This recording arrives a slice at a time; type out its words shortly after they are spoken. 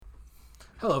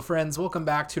Hello, friends. Welcome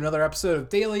back to another episode of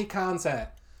Daily Content.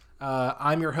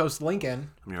 I'm your host, Lincoln.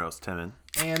 I'm your host, Timon.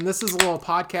 And this is a little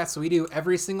podcast we do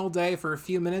every single day for a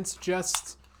few minutes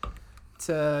just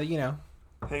to,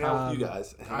 Hang out with you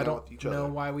guys. I don't know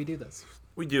why we do this.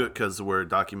 We do it because we're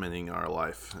documenting our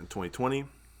life in 2020.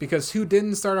 Because who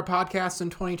didn't start a podcast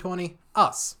in 2020?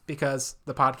 Us. Because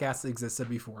the podcast existed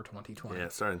before 2020. Yeah,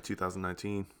 it started in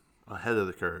 2019. Ahead of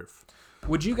the curve.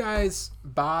 Would you guys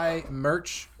buy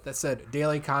merch that said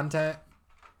Daily Content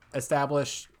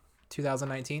established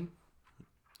 2019?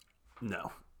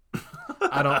 No.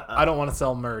 I don't want to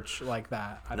sell merch like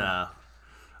that. Nah.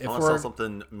 I want to sell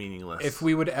something meaningless. If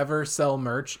we would ever sell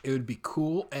merch, it would be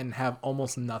cool and have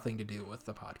almost nothing to do with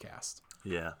the podcast.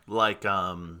 Yeah. Like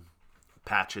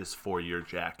patches for your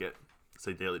jacket.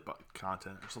 Say Daily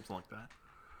Content or something like that.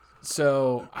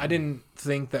 So I didn't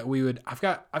think that we would. I've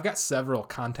got several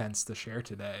contents to share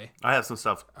today. I have some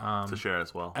stuff to share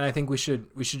as well. And I think we should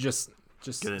just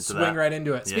swing that. right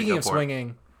into it. Yeah, Speaking of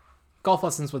swinging, Golf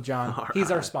Lessons with John. All He's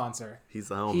our right. sponsor. He's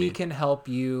the homie. He can help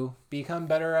you become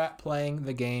better at playing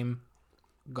the game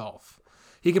golf.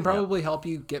 He can probably help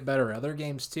you get better at other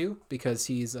games too, because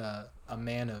he's a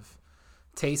man of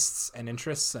tastes and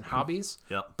interests and hobbies.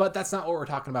 Yep. But that's not what we're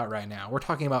talking about right now. We're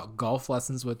talking about Golf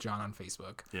Lessons with John on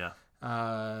Facebook. Yeah.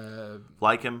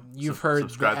 Like him. You've heard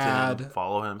subscribe the to ad him.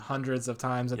 Follow him hundreds of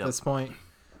times at this point.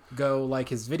 Go like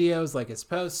his videos, like his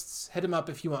posts. Hit him up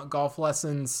if you want golf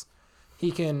lessons.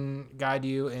 He can guide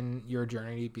you in your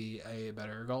journey to be a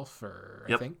better golfer,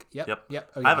 I think. Yep. Oh, yeah,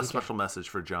 I have a special message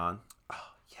for John. Oh,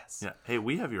 yes. Yeah. Hey,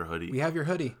 we have your hoodie. We have your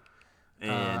hoodie.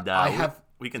 And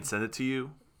we can send it to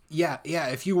you. Yeah.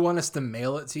 If you want us to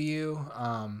mail it to you,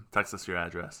 text us your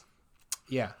address.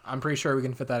 Yeah, I'm pretty sure we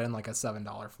can fit that in like a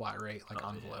 $7 flat rate, like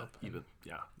envelope.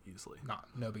 Easily.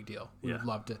 No big deal. We'd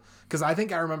love to, because I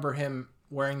think I remember him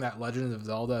wearing that Legend of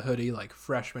Zelda hoodie like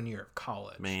freshman year of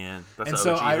college. Man, that's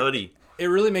an OG hoodie. It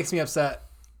really makes me upset,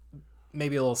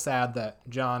 maybe a little sad that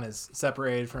John is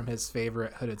separated from his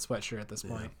favorite hooded sweatshirt at this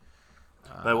point.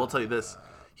 But I will tell you this.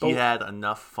 He had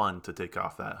enough fun to take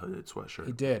off that hooded sweatshirt.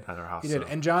 He did. At our house. He did.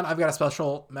 And John, I've got a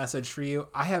special message for you.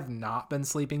 I have not been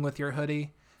sleeping with your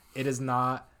hoodie. It is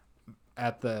not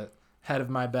at the head of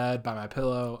my bed by my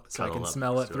pillow so I can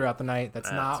smell it throughout the night.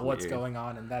 That's not what's going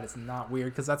on, and that is not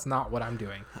weird because that's not what I'm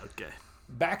doing. Okay.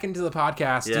 Back into the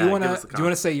podcast. Yeah, do you want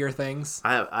to say your things?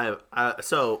 I have.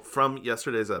 So from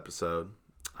yesterday's episode,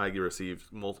 I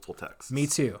received multiple texts. Me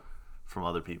too. From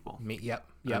other people. Yep.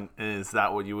 And is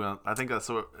that what you want? I think that's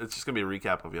what. It's just gonna be a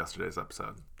recap of yesterday's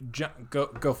episode.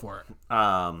 Go for it.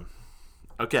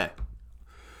 Okay.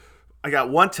 I got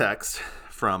one text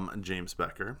from James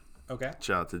Becker. Okay.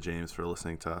 Shout out to James for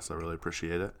listening to us. I really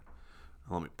appreciate it.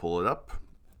 Let me pull it up.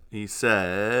 He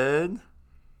said,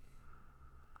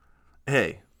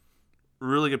 "Hey,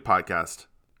 really good podcast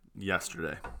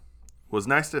yesterday. Was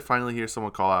nice to finally hear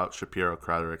someone call out Shapiro,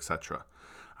 Crowder, etc.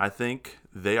 I think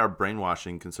they are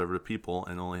brainwashing conservative people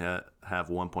and only have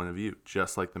one point of view,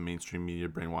 just like the mainstream media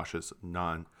brainwashes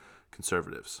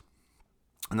non-conservatives.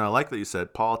 And I like that you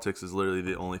said politics is literally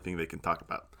the only thing they can talk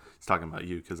about." He's talking about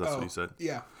you because that's what you said.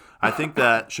 Yeah. I think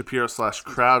that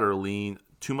Shapiro/Crowder lean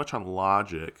too much on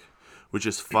logic, which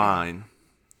is fine,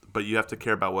 but you have to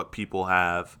care about what people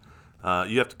have.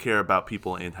 You have to care about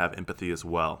people and have empathy as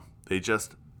well. They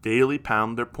just daily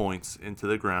pound their points into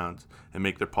the ground and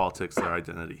make their politics their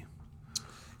identity.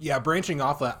 Yeah, branching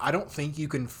off that, I don't think you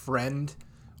can friend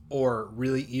or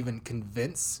really even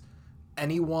convince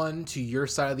anyone to your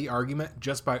side of the argument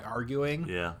just by arguing.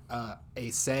 Yeah. A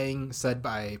saying said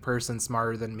by a person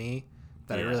smarter than me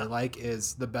that I really like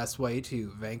is the best way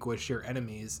to vanquish your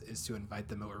enemies is to invite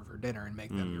them over for dinner and make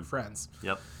them your friends.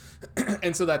 Yep.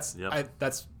 And so that's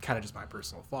kind of just my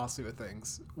personal philosophy with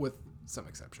things, with some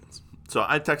exceptions. So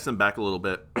I texted him back a little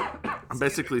bit. I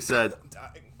basically said,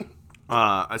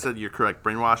 I said, you're correct.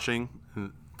 Brainwashing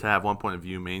to have one point of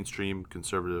view, mainstream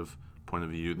conservative point of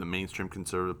view. The mainstream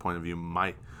conservative point of view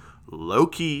might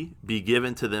low-key be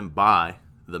given to them by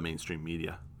the mainstream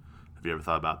media. Have you ever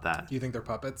thought about that? Do you think they're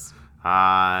puppets?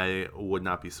 I would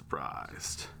not be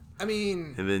surprised. I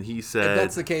mean, and then he said, if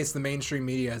that's the case, the mainstream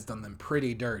media has done them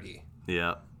pretty dirty.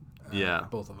 Yeah.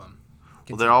 Both of them.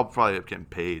 Well, they're all probably getting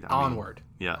paid. Onward.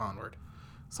 Onward.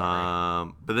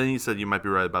 Sorry. But then he said you might be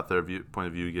right about their point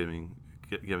of view given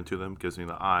to them. Gives me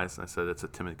the eyes. And I said it's a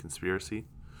timid conspiracy,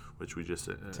 which we just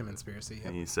said. Timid conspiracy. Yep.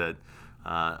 And he said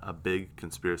a big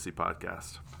conspiracy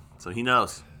podcast. So he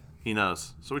knows.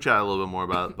 So we chatted a little bit more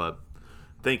about it, but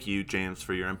thank you, James,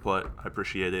 for your input. I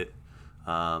appreciate it.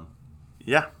 I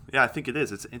think it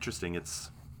is. It's interesting.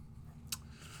 It's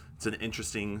an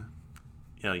interesting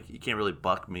you can't really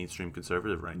buck mainstream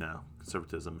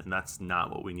conservatism, and that's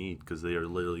not what we need because they are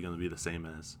literally going to be the same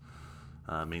as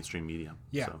mainstream media.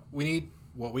 Yeah, so. Here's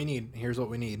what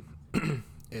we need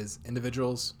is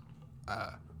individuals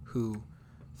who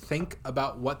think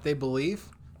about what they believe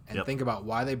and think about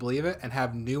why they believe it and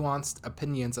have nuanced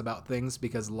opinions about things,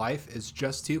 because life is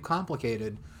just too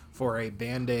complicated for a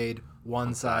Band-Aid,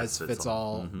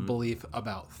 one-size-fits-all belief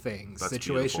about things. That's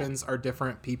Situations beautiful. are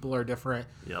different. People are different.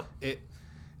 Yep.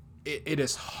 It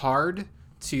is hard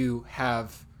to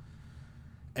have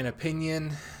an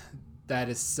opinion that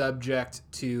is subject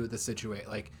to the situation.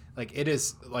 Like it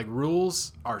is, like,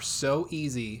 rules are so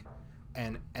easy,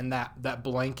 and that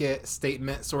blanket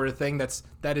statement sort of thing,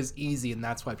 that is easy, and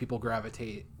that's why people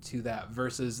gravitate to that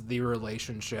versus the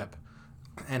relationship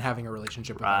and having a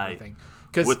relationship with everything.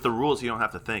 Because with the rules, you don't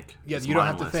have to think. Yeah, it's you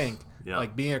mindless. don't have to think. Yeah.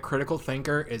 Like, being a critical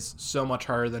thinker is so much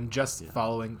harder than just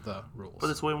following the rules. But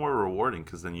it's way more rewarding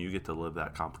because then you get to live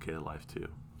that complicated life too.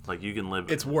 Like, you can live.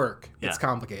 It's work. Yeah. It's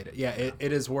complicated. Yeah,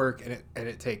 it is work, and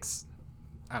it takes.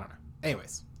 I don't know.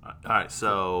 Anyways. All right.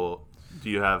 So, do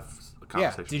you have a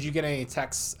conversation? Yeah. Did you get any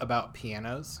texts about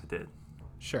pianos? I did.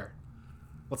 Sure.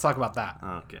 Let's talk about that.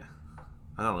 Okay.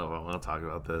 I don't know if I want to talk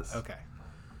about this. Okay.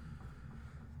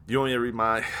 You want me to read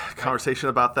my conversation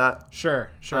about that? Sure,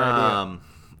 I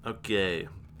do. Okay,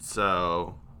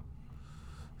 so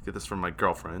get this from my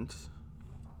girlfriend.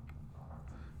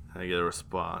 I get a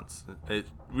response.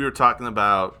 We were talking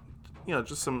about,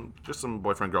 just some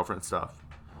boyfriend girlfriend stuff.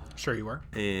 Sure, you were.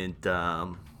 And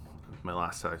my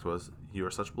last text was, "You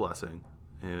are such a blessing,"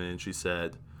 and then she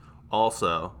said,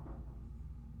 "Also,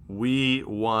 we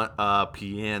want a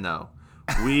piano.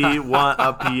 We want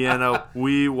a piano.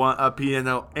 We want a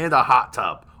piano and a hot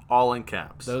tub," all in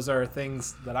caps. Those are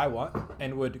things that I want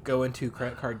and would go into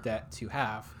credit card debt to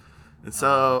have. And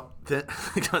so, I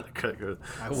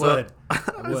would.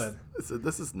 I said,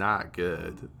 "This is not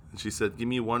good." And she said, "Give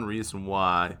me one reason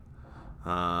why."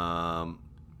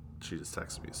 She just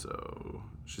texted me. So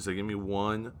she said, "Give me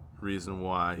one reason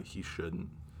why he shouldn't.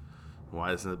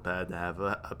 Why isn't it bad to have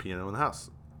a piano in the house?"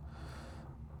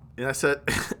 And I said,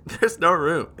 "There's no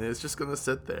room, and it's just gonna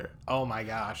sit there." Oh my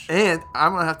gosh! And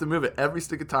I'm gonna have to move it every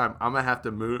single time. I'm gonna have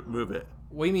to move it.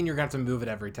 What do you mean you're gonna have to move it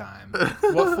every time?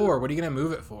 What for? What are you gonna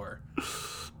move it for?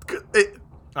 All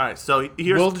right, so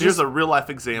here's a real life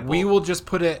example. We will just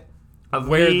put it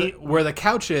where the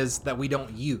couch is that we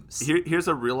don't use. Here's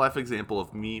a real life example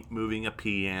of me moving a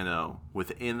piano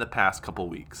within the past couple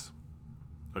weeks.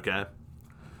 Okay,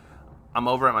 I'm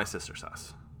over at my sister's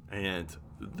house, and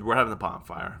we're having a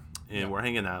bonfire, and we're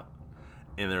hanging out,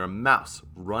 and a mouse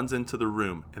runs into the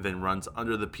room and then runs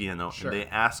under the piano, and they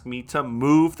ask me to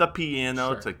move the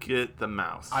piano to get the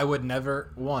mouse. I would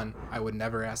never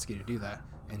ask you to do that,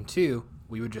 and two,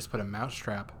 we would just put a mouse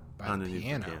trap by the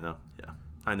piano. Yeah,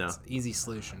 I know. It's an easy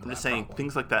solution. I'm just saying,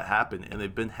 things like that happen, and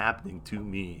they've been happening to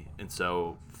me, and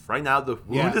so right now the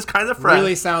wound is kind of fresh.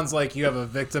 Really sounds like you have a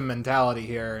victim mentality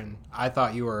here, and I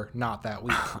thought you were not that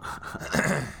weak.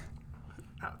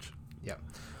 Ouch. Yep.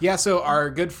 Yeah, so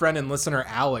our good friend and listener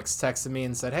Alex texted me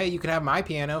and said, "Hey, you can have my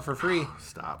piano for free."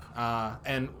 Stop.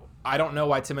 And I don't know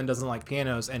why Timon doesn't like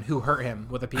pianos, and who hurt him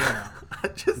with a piano.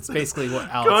 It's basically what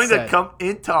Alex going said. to come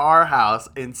into our house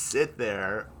and sit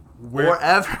there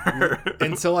forever.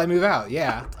 Until I move out,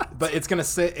 yeah. But it's going to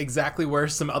sit exactly where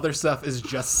some other stuff is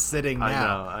just sitting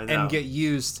now. I know. And get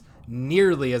used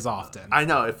nearly as often. I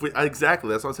know. Exactly.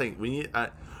 That's what I'm saying. We need...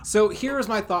 So here's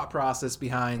my thought process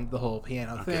behind the whole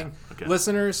piano thing. Okay.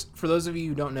 Listeners, for those of you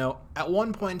who don't know, at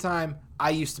one point in time,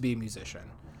 I used to be a musician.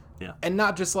 Yeah. And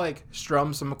not just like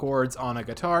strum some chords on a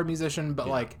guitar musician, but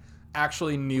like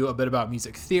actually knew a bit about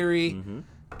music theory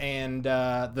and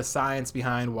the science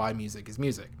behind why music is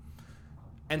music.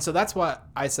 And so that's why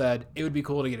I said it would be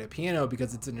cool to get a piano,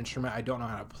 because it's an instrument I don't know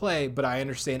how to play, but I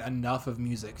understand enough of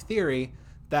music theory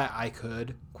that I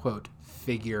could, quote,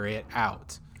 figure it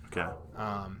out. Okay.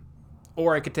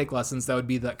 Or I could take lessons. That would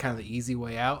be the kind of the easy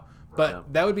way out.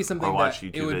 But that would be something or watch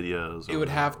that YouTube videos.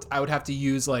 I would have to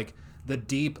use like the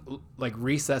deep like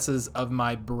recesses of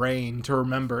my brain to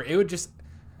remember. It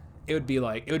would be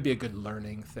a good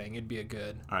learning thing. It'd be a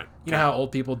good. All right. You know how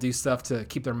old people do stuff to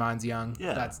keep their minds young?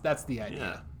 Yeah. That's the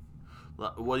idea.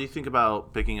 Yeah. What do you think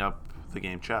about picking up the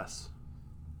game chess?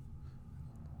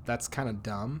 That's kind of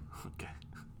dumb. Okay.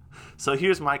 So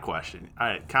here's my question. All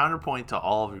right, counterpoint to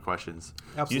all of your questions.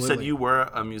 Absolutely. You said you were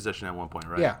a musician at one point,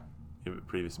 right? Yeah. You were a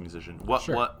previous musician. What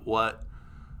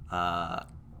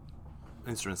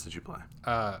instruments did you play?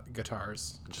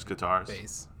 Guitars. Just guitars?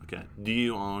 Bass. Okay. Do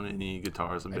you own any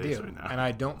guitars and bass right now? And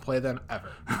I don't play them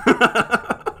ever.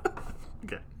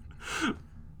 Okay.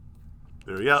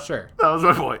 There true. Yeah. Sure. That was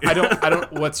my point. I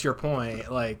don't. What's your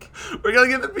point? Like, we're gonna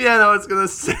get the piano. It's gonna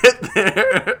sit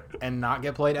there and not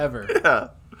get played ever. Yeah.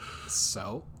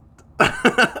 So,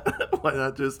 why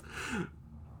not just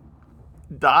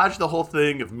dodge the whole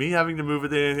thing of me having to move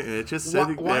it in and it just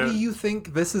sitting there? Why do you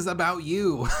think this is about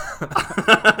you?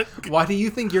 Why do you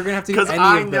think you're gonna have to do any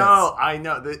of this? Because I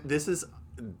know.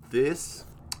 This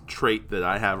trait that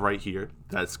I have right here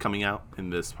that's coming out in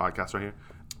this podcast right here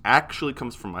actually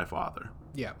comes from my father.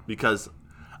 Yeah. Because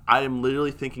I am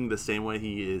literally thinking the same way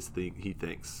he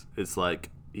thinks. It's like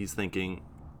he's thinking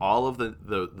all of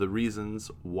the reasons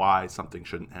why something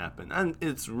shouldn't happen. And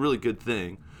it's a really good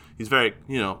thing. He's very,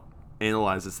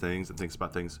 analyzes things and thinks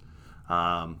about things.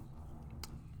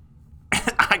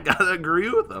 I gotta agree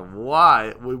with him.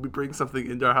 Why would we bring something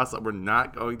into our house that we're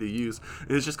not going to use?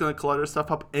 And it's just going to clutter stuff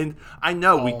up. And I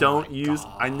know we don't use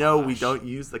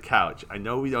the couch. I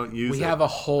know we don't use it. We have a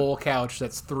whole couch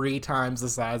that's 3 times the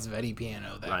size of any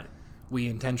piano that we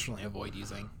intentionally avoid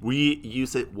using. We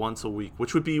use it once a week,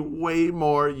 which would be way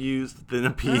more used than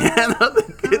a piano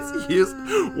that gets used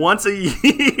once a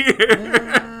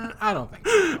year. I don't think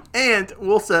so. And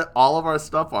we'll set all of our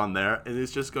stuff on there, and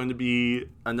it's just going to be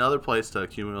another place to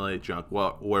accumulate junk.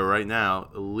 Well, where right now,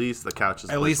 at least the couch is.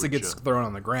 At least it gets thrown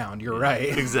on the ground. You're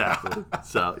right. Exactly.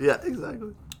 So yeah,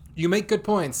 exactly. You make good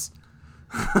points.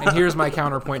 And here's my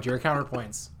counterpoint to your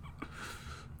counterpoints.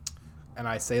 And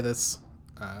I say this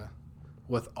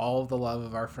with all of the love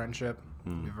of our friendship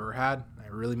we've ever had. I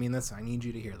really mean this. I need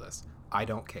you to hear this. I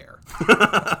don't care.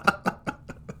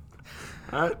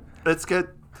 All right, that's good.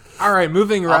 All right,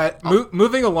 moving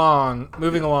along.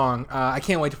 I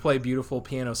can't wait to play beautiful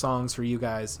piano songs for you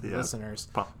guys, listeners.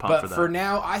 But for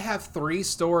now, I have 3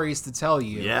 stories to tell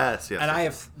you. Yes.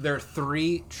 And there are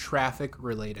 3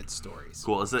 traffic-related stories.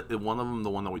 Cool. Is it one of them the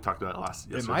one that we talked about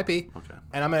yesterday? It might be. Okay.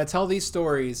 And I'm going to tell these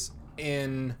stories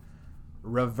in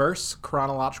reverse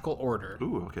chronological order.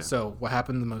 Ooh, okay. So what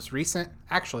happened the most recent?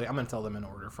 Actually, I'm going to tell them in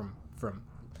order from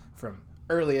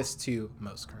earliest to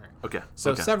most current. Okay.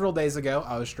 So several days ago,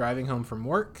 I was driving home from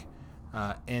work.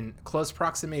 In close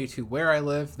proximity to where I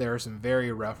live, there are some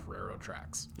very rough railroad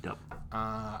tracks. Yep.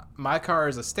 My car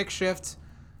is a stick shift,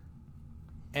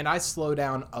 and I slow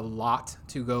down a lot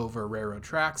to go over railroad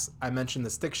tracks. I mentioned the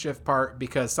stick shift part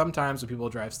because sometimes when people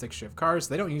drive stick shift cars,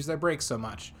 they don't use their brakes so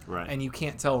much. Right. And you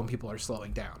can't tell when people are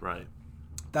slowing down. Right.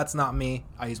 That's not me.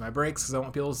 I use my brakes because I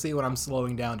want people to see when I'm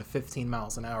slowing down to 15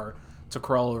 miles an hour to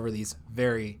crawl over these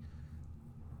very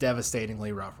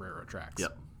devastatingly rough railroad tracks.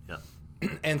 Yep.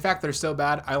 In fact, they're so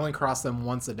bad, I only cross them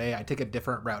once a day. I take a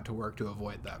different route to work to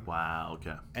avoid them. Wow,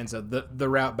 okay. And so the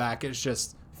route back is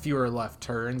just fewer left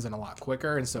turns and a lot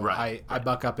quicker. And so I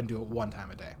buck up and do it 1 time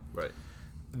a day. Right.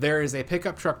 There is a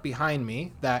pickup truck behind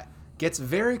me that gets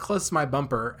very close to my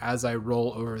bumper as I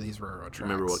roll over these railroad tracks.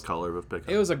 Remember what color of pickup?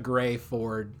 It was a gray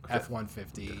Ford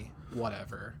F-150,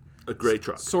 whatever. A gray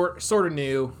truck. Sort of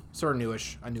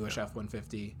newish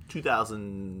F-150.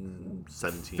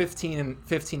 2017. 15 and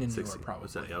 16. Newer,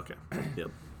 probably. Okay. Yep.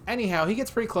 Anyhow, he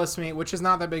gets pretty close to me, which is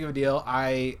not that big of a deal.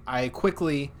 I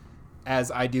quickly,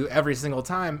 as I do every single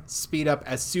time, speed up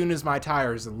as soon as my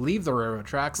tires leave the railroad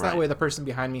tracks. That way the person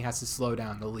behind me has to slow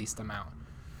down the least amount.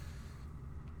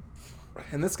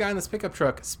 And this guy in this pickup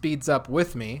truck speeds up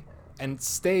with me and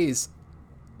stays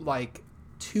like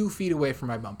 2 feet away from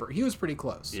my bumper. He was pretty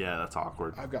close. Yeah, that's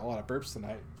awkward. I've got a lot of burps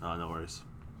tonight. Oh, no worries.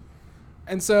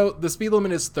 And so the speed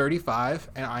limit is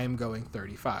 35, and I am going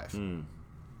 35.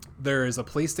 There is a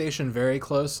police station very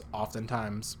close,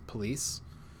 oftentimes police.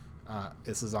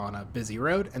 This is on a busy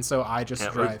road, and so I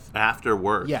just drive. After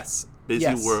work. Yes. Busy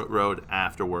road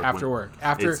after work.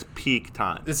 It's peak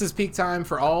time. This is peak time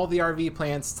for all the RV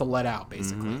plants to let out,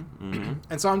 basically.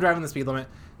 And so I'm driving the speed limit,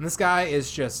 and this guy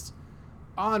is just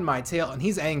on my tail, and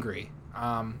he's angry.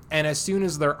 And as soon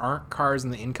as there aren't cars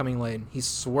in the incoming lane, he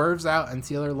swerves out into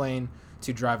the other lane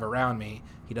to drive around me.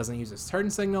 He doesn't use his turn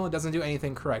signal. It doesn't do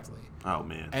anything correctly. Oh,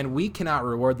 man. And we cannot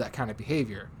reward that kind of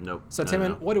behavior. Nope. So,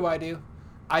 Timon, what do?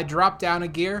 I drop down a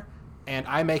gear, and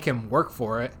I make him work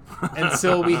for it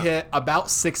until we hit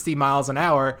about 60 miles an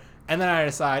hour, and then I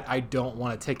decide I don't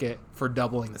want a ticket for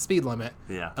doubling the speed limit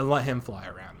and let him fly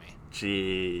around me.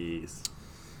 Jeez.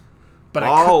 But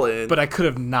I could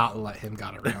have not let him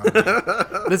got around me.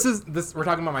 We're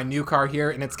talking about my new car here,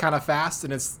 and it's kind of fast,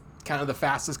 and it's kind of the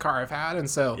fastest car I've had, and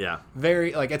so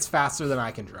it's faster than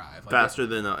I can drive. Faster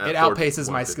than it outpaces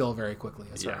my skill very quickly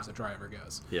as far as a driver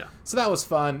goes. Yeah. So that was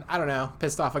fun. I don't know,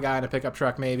 pissed off a guy in a pickup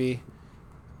truck maybe.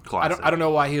 Classic. I don't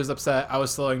know why he was upset. I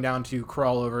was slowing down to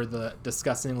crawl over the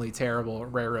disgustingly terrible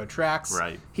railroad tracks.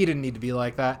 Right. He didn't need to be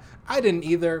like that. I didn't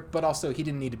either, but also he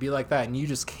didn't need to be like that, and you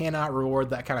just cannot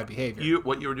reward that kind of behavior.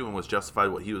 What you were doing was justified.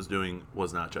 What he was doing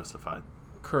was not justified.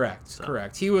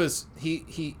 Correct. He was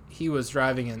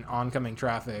driving in oncoming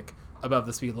traffic above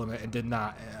the speed limit and did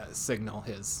not signal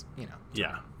his,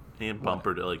 Yeah. And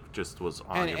bumper just was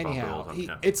on your bumper all the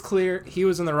time. It's clear he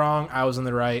was in the wrong, I was in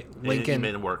the right. Lincoln, he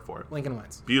made him work for it. Lincoln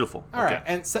wins. Beautiful. All right,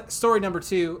 and story number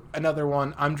 2, another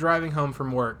one. I'm driving home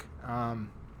from work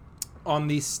on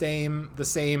the same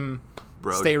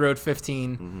road. State Road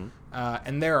 15,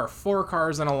 and there are 4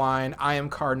 cars in a line. I am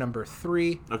car number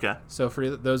 3. Okay. So for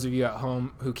those of you at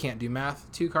home who can't do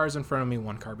math, 2 cars in front of me,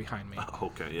 1 car behind me.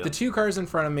 Okay, yeah. The 2 cars in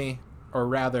front of me, or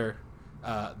rather,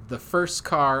 the first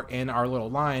car in our little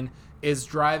line is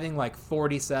driving like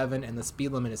 47 and the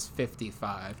speed limit is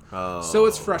 55. Oh. So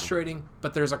it's frustrating,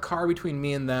 but there's a car between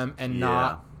me and them and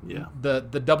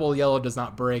the double yellow does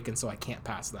not brake, and so I can't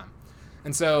pass them.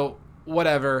 And so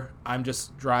whatever, I'm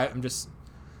just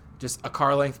a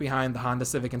car length behind the Honda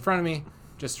Civic in front of me,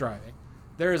 just driving.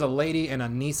 There is a lady in a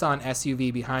Nissan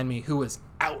SUV behind me who is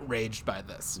outraged by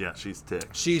this. Yeah, she's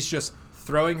ticked. She's just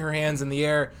throwing her hands in the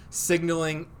air,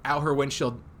 signaling out her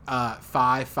windshield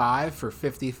 5 for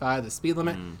 55, the speed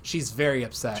limit. She's very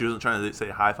upset. She wasn't trying to say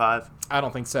high five? I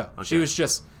don't think so. Okay. She was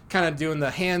just kind of doing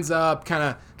the hands up,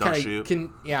 kind of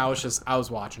shoot. I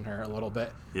was watching her a little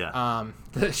bit. Yeah.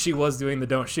 She was doing the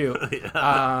don't shoot.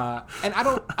 Yeah. And I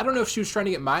don't know if she was trying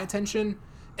to get my attention.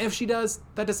 And if she does,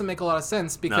 that doesn't make a lot of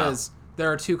sense because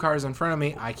there are 2 cars in front of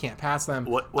me. I can't pass them.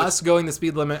 Us going the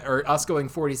speed limit or us going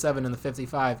 47 in the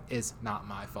 55 is not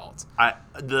my fault.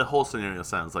 The whole scenario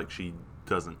sounds like she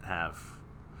doesn't have.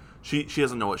 She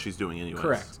doesn't know what she's doing anyways.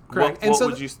 Correct. What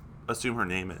would you assume her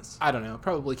name is? I don't know.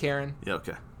 Probably Karen. Yeah.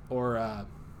 Okay. Or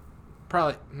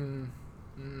probably.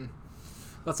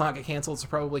 Let's not get canceled. So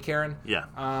probably Karen. Yeah.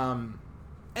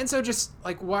 And so just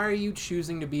like, why are you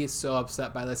choosing to be so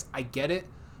upset by this? I get it,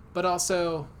 but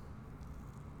also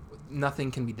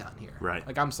nothing can be done here. Right.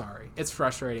 Like, I'm sorry. It's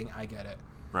frustrating. I get it.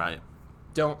 Right.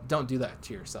 Don't do that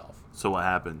to yourself. So what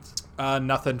happens?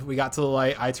 Nothing. We got to the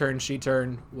light. I turned. She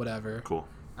turned. Whatever. Cool.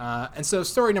 And so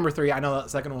story number 3. I know that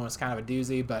second one was kind of a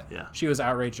doozy, but she was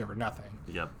outraged over nothing.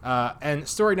 Yep. And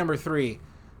story number 3,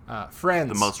 friends.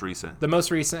 The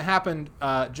most recent happened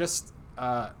just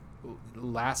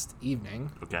last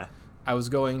evening. Okay. I was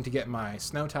going to get my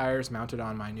snow tires mounted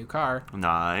on my new car.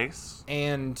 Nice.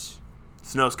 And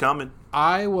snow's coming.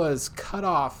 I was cut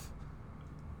off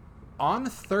on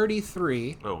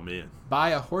 33. Oh, man. By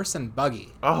a horse and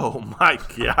buggy. Oh, my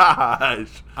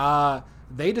gosh.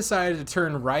 They decided to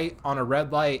turn right on a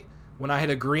red light when I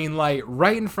had a green light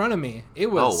right in front of me.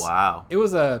 It was. Oh, wow. It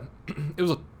was a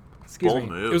bold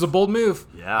move. It was a bold move.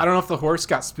 Yeah. I don't know if the horse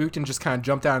got spooked and just kind of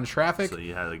jumped out into traffic, so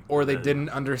you had or they didn't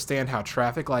understand how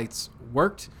traffic lights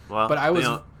worked. Well, but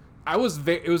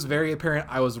it was very apparent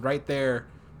I was right there,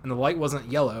 and the light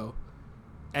wasn't yellow,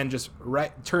 and just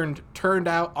turned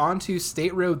out onto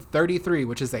State Road 33,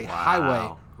 which is a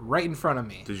highway right in front of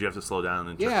me. Did you have to slow down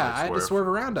and I had to swerve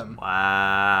around him.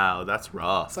 Wow, that's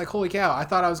rough. It's like, holy cow! I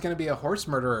thought I was going to be a horse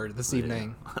murderer this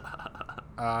evening.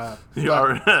 I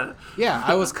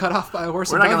was cut off by a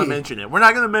horse. We're not going to mention it.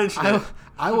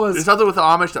 I was. There's something with the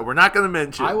Amish that we're not going to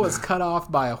mention. I was cut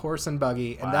off by a horse and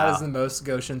buggy, and that is the most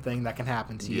Goshen thing that can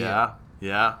happen to you.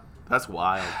 Yeah, that's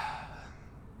wild.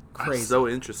 Crazy. That's so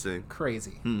interesting.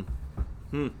 Crazy.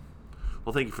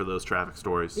 Well, thank you for those traffic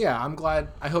stories. Yeah, I'm glad.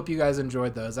 I hope you guys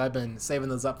enjoyed those. I've been saving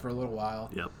those up for a little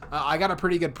while. Yep. I got a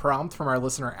pretty good prompt from our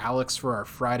listener Alex for our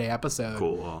Friday episode.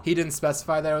 Cool. He didn't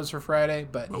specify that it was for Friday,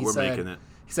 but we're making it.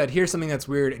 He said, here's something that's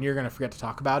weird, and you're going to forget to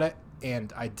talk about it.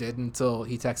 And I did until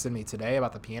he texted me today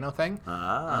about the piano thing.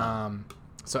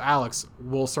 So, Alex,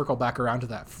 we'll circle back around to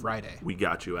that Friday. We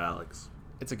got you, Alex.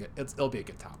 It'll be a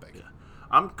good topic. Yeah.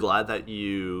 I'm glad that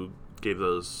you gave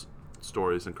those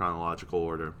stories in chronological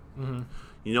order. Mm-hmm.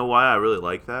 You know why I really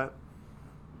like that?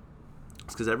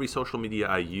 It's because every social media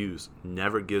I use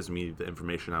never gives me the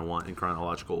information I want in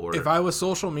chronological order. If I was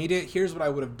social media, here's what I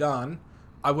would have done.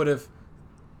 I would have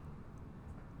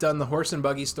done the horse and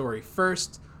buggy story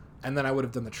first, and then I would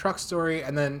have done the truck story,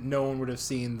 and then no one would have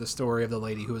seen the story of the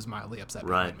lady who was mildly upset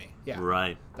behind me. Yeah,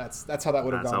 right. That's how that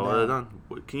would have gone. That's how I would have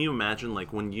done. Can you imagine, like,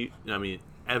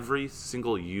 every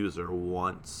single user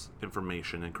wants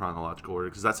information in chronological order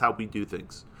because that's how we do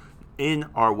things in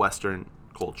our Western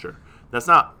culture. That's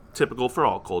not typical for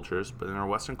all cultures, but in our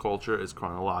Western culture, it's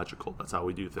chronological. That's how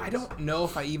we do things. I don't know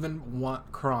if I even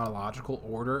want chronological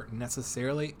order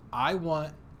necessarily. I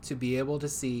want to be able to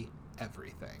see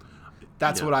everything.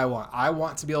 That's what I want. I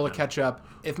want to be able to catch up.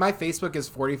 If my Facebook is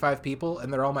 45 people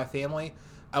and they're all my family,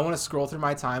 I want to scroll through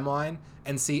my timeline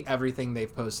and see everything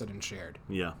they've posted and shared.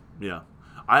 Yeah, yeah.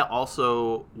 I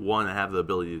also want to have the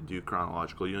ability to do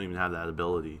chronological. You don't even have that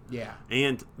ability. Yeah.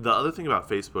 And the other thing about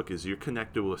Facebook is you're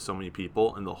connected with so many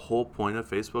people, and the whole point of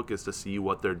Facebook is to see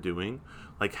what they're doing.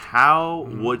 Like, how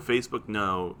would Facebook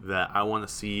know that I want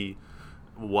to see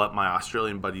what my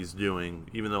Australian buddy's doing,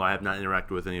 even though I have not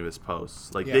interacted with any of his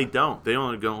posts? Like, they don't. They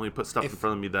only put stuff in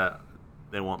front of me that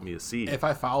they want me to see. If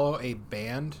I follow a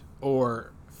band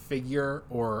or figure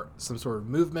or some sort of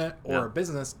movement or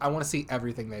business, I want to see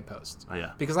everything they post.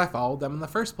 Because I followed them in the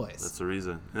first place. That's the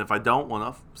reason. And if I don't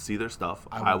want to see their stuff,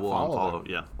 I will unfollow.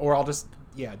 Yeah. Or I'll just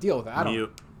deal with it. I don't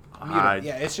mute.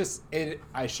 Yeah, it's just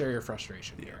I share your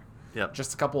frustration here. Yep.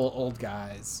 Just a couple of old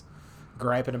guys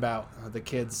griping about the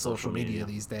kids' social media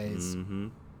these days.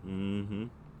 All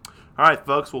right,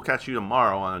 folks, we'll catch you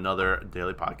tomorrow on another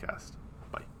daily podcast.